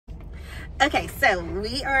Okay, so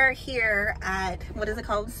we are here at, what is it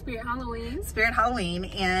called? Spirit Halloween. Spirit Halloween,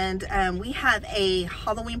 and we have a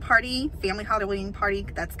Halloween party, family Halloween party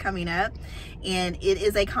that's coming up, and it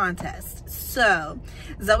is a contest. So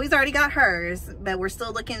Zoe's already got hers, but we're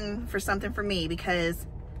still looking for something for me because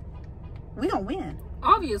we don't win.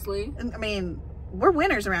 Obviously. I mean, we're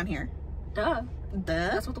winners around here. Duh. Duh.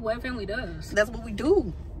 That's what the Webb family does. That's what we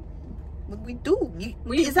do. What we do.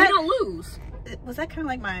 We don't lose. Was that kind of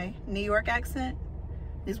like my New York accent?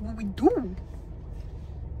 This is what we do.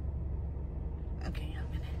 Okay, I'm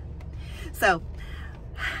in it. So,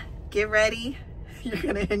 get ready. You're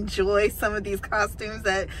going to enjoy some of these costumes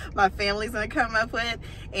that my family's going to come up with,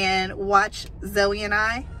 and watch Zoe and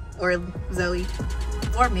I, or Zoe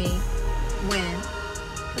or me, win.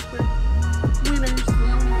 Because we're winners. We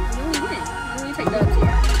only win. We only take dubs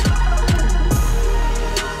here.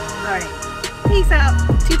 All right. Peace out.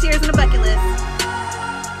 2 tiers in a bucket list.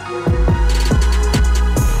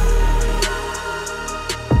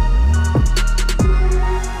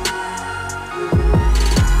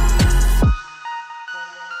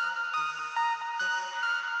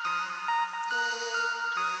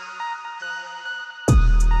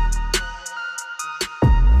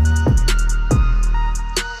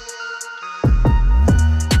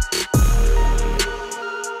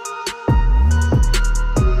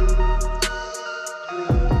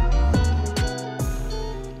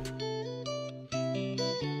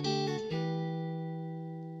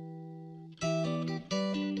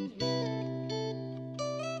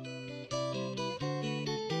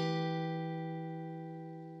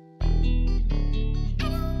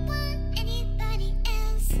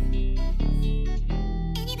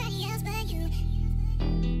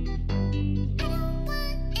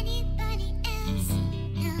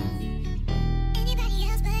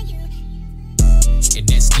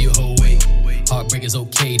 Heartbreak is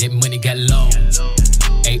okay, that money got long.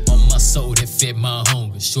 Ate on my soul, that fed my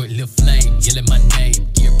hunger. Short-lived flame, yelling my name.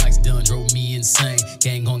 Gearbox done, drove me insane.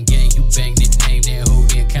 Gang on gang, you bang that name. That whole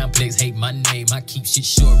damn complex hate my name. I keep shit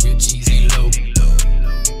short, real cheese ain't low.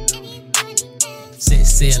 Set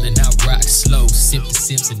sail and I rock slow. Sip the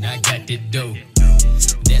Simpson, I got that dough.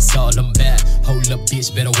 That's all I'm about. Hold up,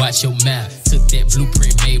 bitch, better watch your mouth. Took that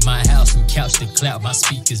blueprint, made my house. From couch to cloud, my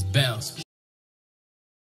speakers bounce.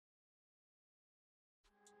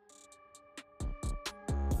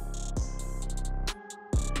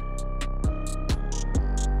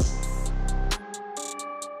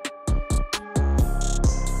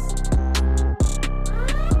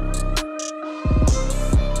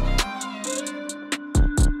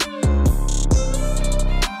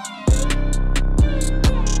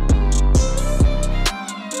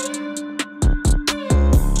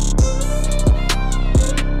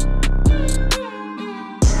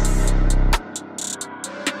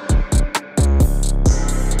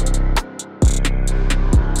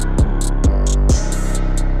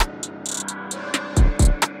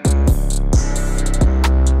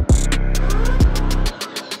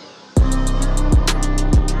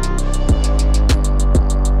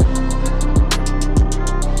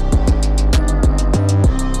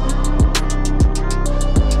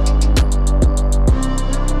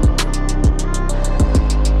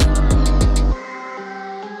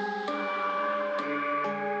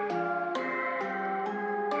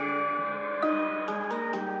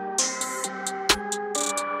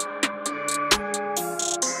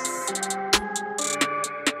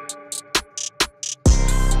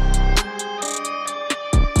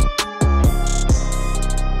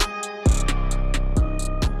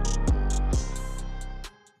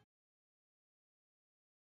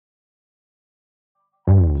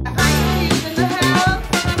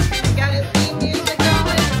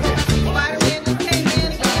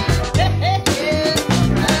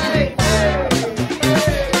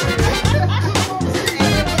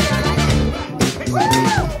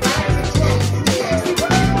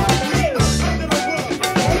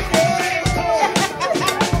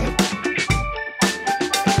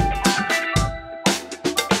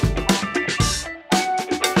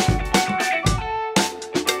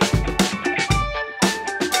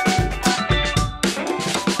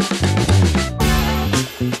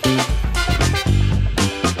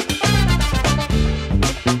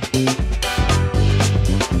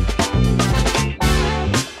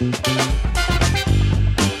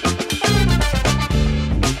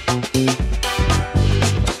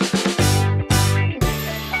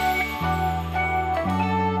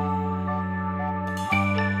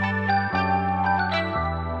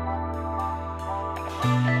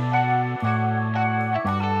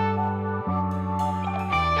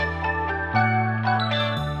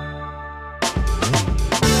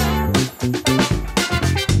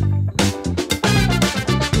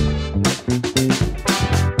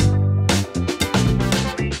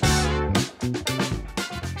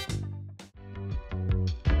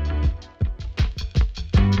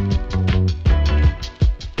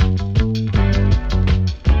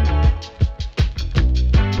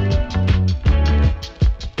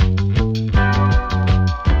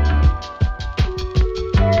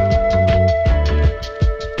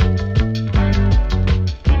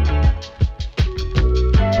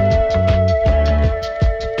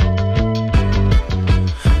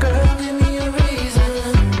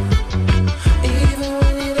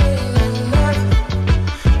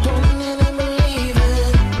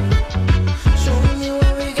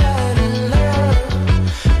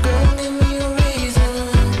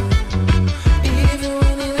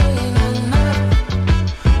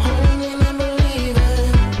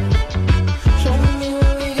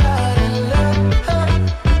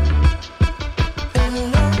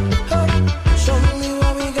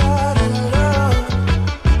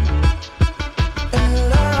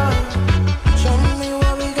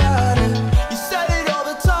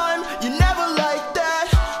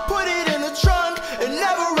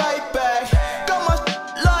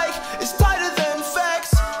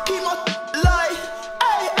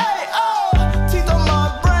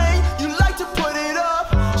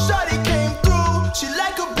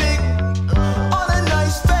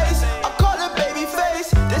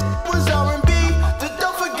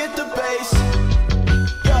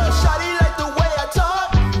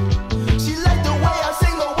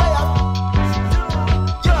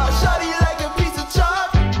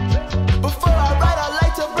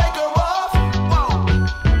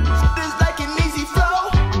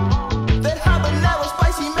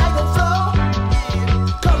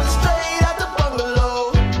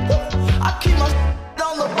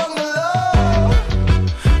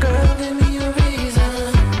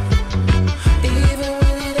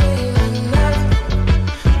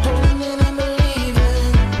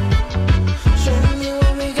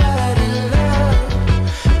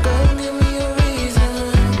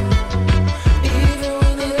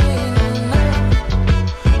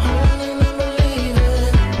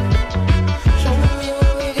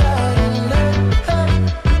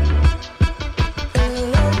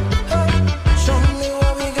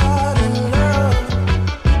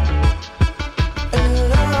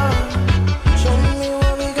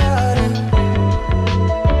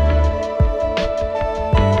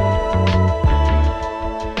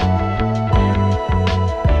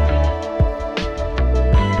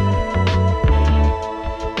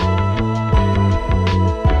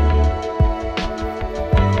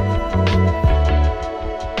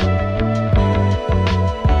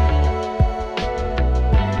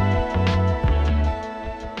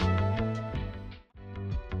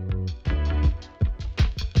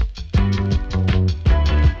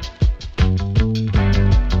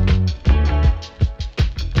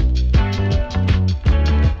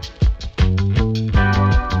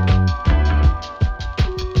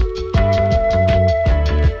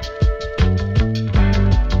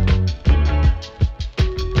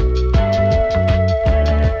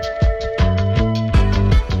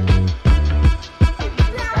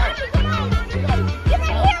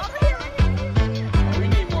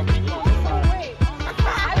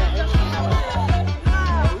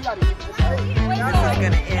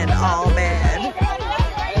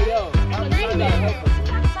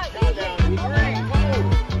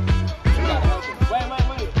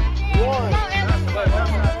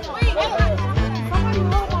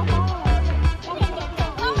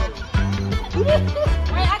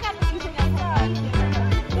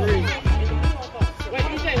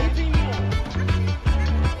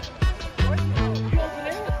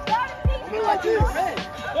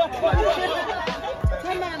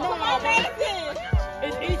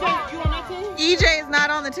 DJ is not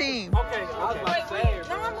on the team. Okay, I was about to say.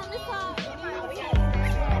 No, I'm on this side.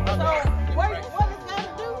 So, What is that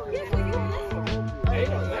to do?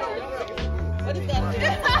 What is that to do?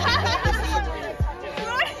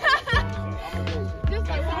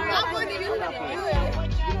 I'm looking at you.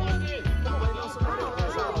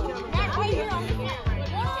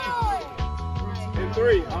 in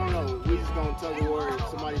 3, I don't know. We just gonna tug a word.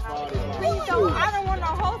 Somebody fall. Please don't. I don't want no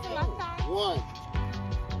holes in my side. 1,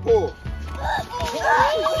 pull.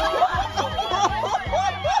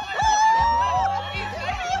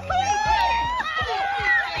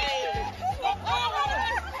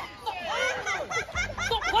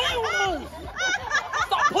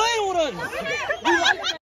 Stop playing with us!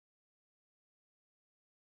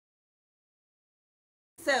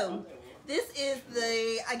 So this is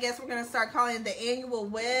I guess we're gonna start calling it the annual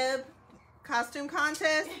web costume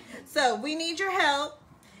contest. So we need your help,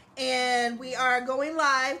 and we are going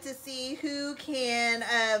live to see who can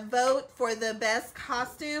vote for the best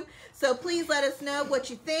costume. So please let us know what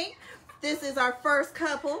you think. This is our first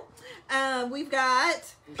couple. We've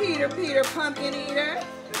got Peter Pumpkin Eater.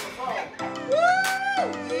 Woo!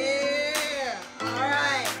 Yeah!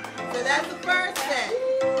 Alright. So that's the first set.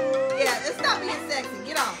 Yeah, let's stop being sexy.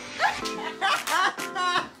 Get on.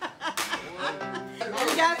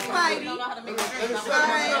 We got Spidey.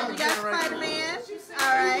 Alright, we got Spiderman.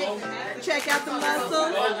 Alright. Check out the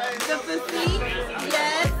muscles, the physique.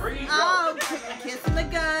 Yes. Oh, kissing the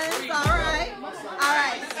guns. Alright.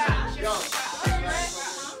 Alright.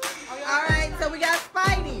 Alright, so we got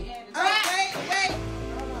Spidey. Oh, wait.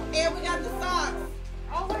 And we got the socks.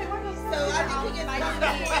 So I think he gets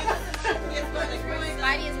bonus points.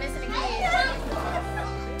 Spidey is missing a kid.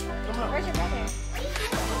 Where's your brother?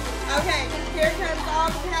 Okay, here comes all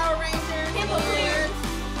the Power Rangers.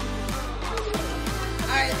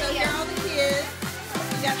 Alright, so here are all the kids.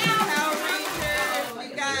 We got the Power Rangers. We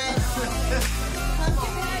got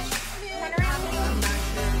Pumpkin Patch.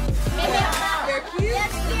 They're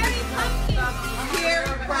cute. Scary pumpkin. Here,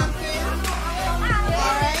 Pumpkin.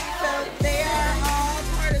 Alright, so they are all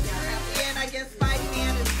part of the group, and I guess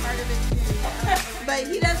Spider-Man is part of it too. But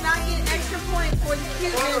he does not get extra points for the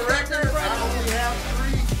cuteness that's in front of him.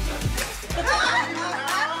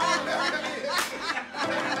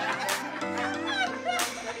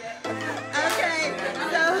 Okay,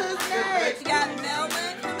 so who's next? You got Velma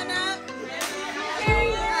coming up.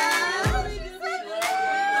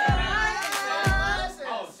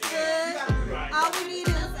 All we need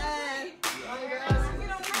is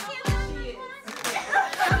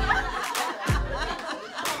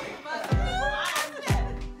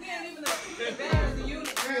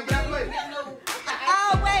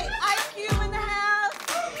oh wait, Ice Cube in the house.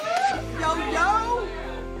 Yo.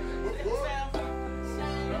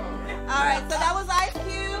 Alright, so that was Ice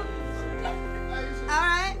Cube.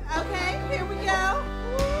 Alright, okay, here we go.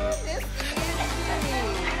 This is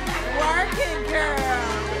working, girl.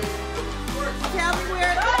 Tell me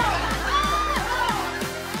where it goes.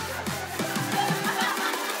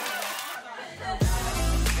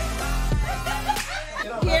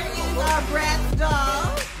 Here is our Bratz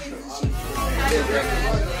doll. Isn't she kind of pretty?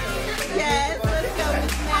 Yes, let's go,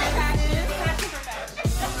 Miss Madison.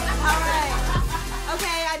 Alright.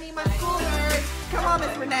 Okay, I need my school nerd. Come on,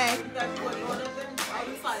 Miss Renee.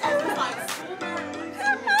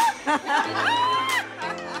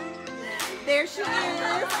 There she is.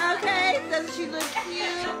 Okay, doesn't she look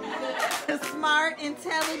cute? Smart,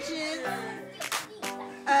 intelligent.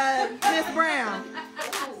 Miss Brown.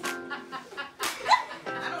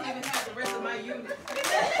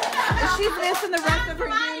 She's missing the rest of her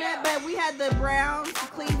unit, but we had the Browns,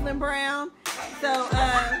 Cleveland Brown. So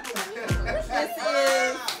this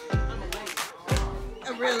is a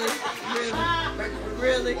really.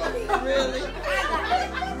 Hey,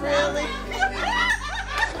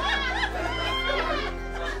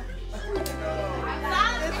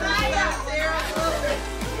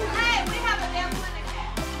 we have a devil and a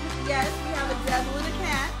cat. Yes, we have a devil and a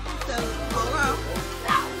cat. So hold on.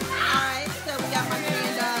 Alright, so we got my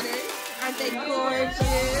granddaughters. Aren't they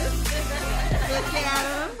gorgeous? Look at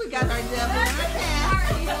them. We got our devil and our cat.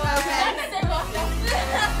 Okay.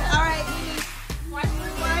 Alright, you need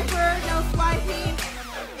swiper, no swiping,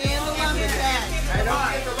 and the lumberjack. Hey, don't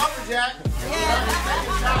forget the lumberjack. Yes.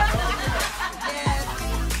 Yes.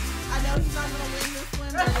 I know he's not going to win this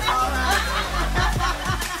one, but it's alright.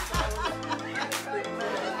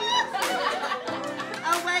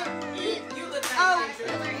 Oh, wait. Oh,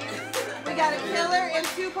 we got a killer and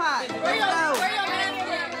Tupac. Let's go.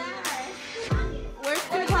 Where's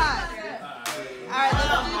Tupac? Alright,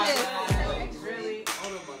 let's do this.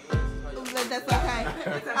 But that's okay.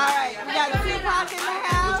 Alright, we got Tupac.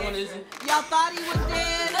 thought he was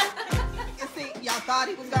dead. And see, y'all thought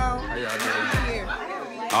he was gone. How y'all doing? Here.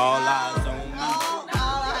 All eyes on me. All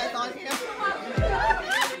eyes on him.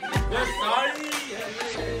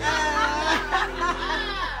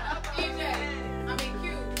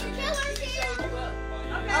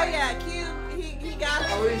 Oh yeah, Q, he got it.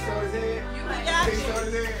 Oh, he showed his head. He got He you. showed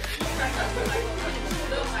his head.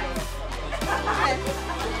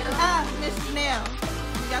 Miss Janelle,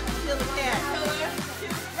 you got to kill the cat.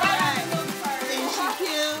 Alright, and she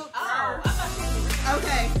cute.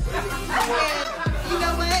 Okay, and you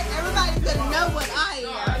know what? Everybody's gonna know what I am.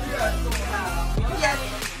 Yes,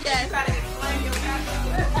 yes.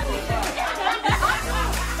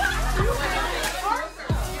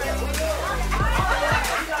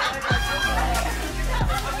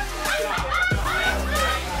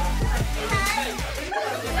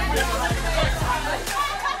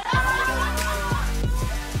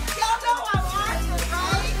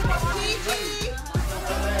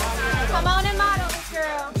 Come on and model this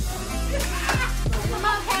girl. Come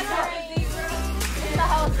on, Catherine. It's a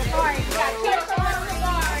whole safari. You got kids on a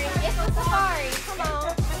safari. It's a safari. Come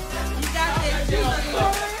on. You got this.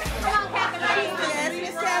 Come on, Catherine. Yes,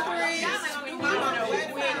 Miss Catherine.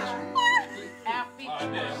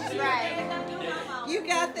 Right. You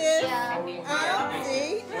got this. Yeah.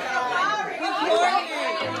 See?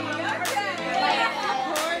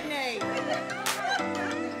 Coordinate.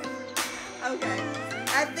 Okay.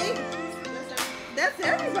 I think that's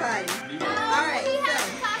everybody. All right.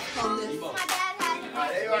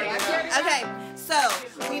 Okay. So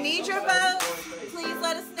we need your vote. Please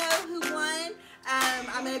let us know who won.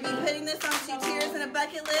 I'm going to be putting this on 2 tiers and a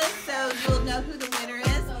bucket list, so you'll know who the winner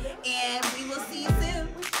is. And we will see you soon.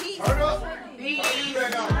 Peace. Turn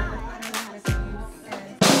up.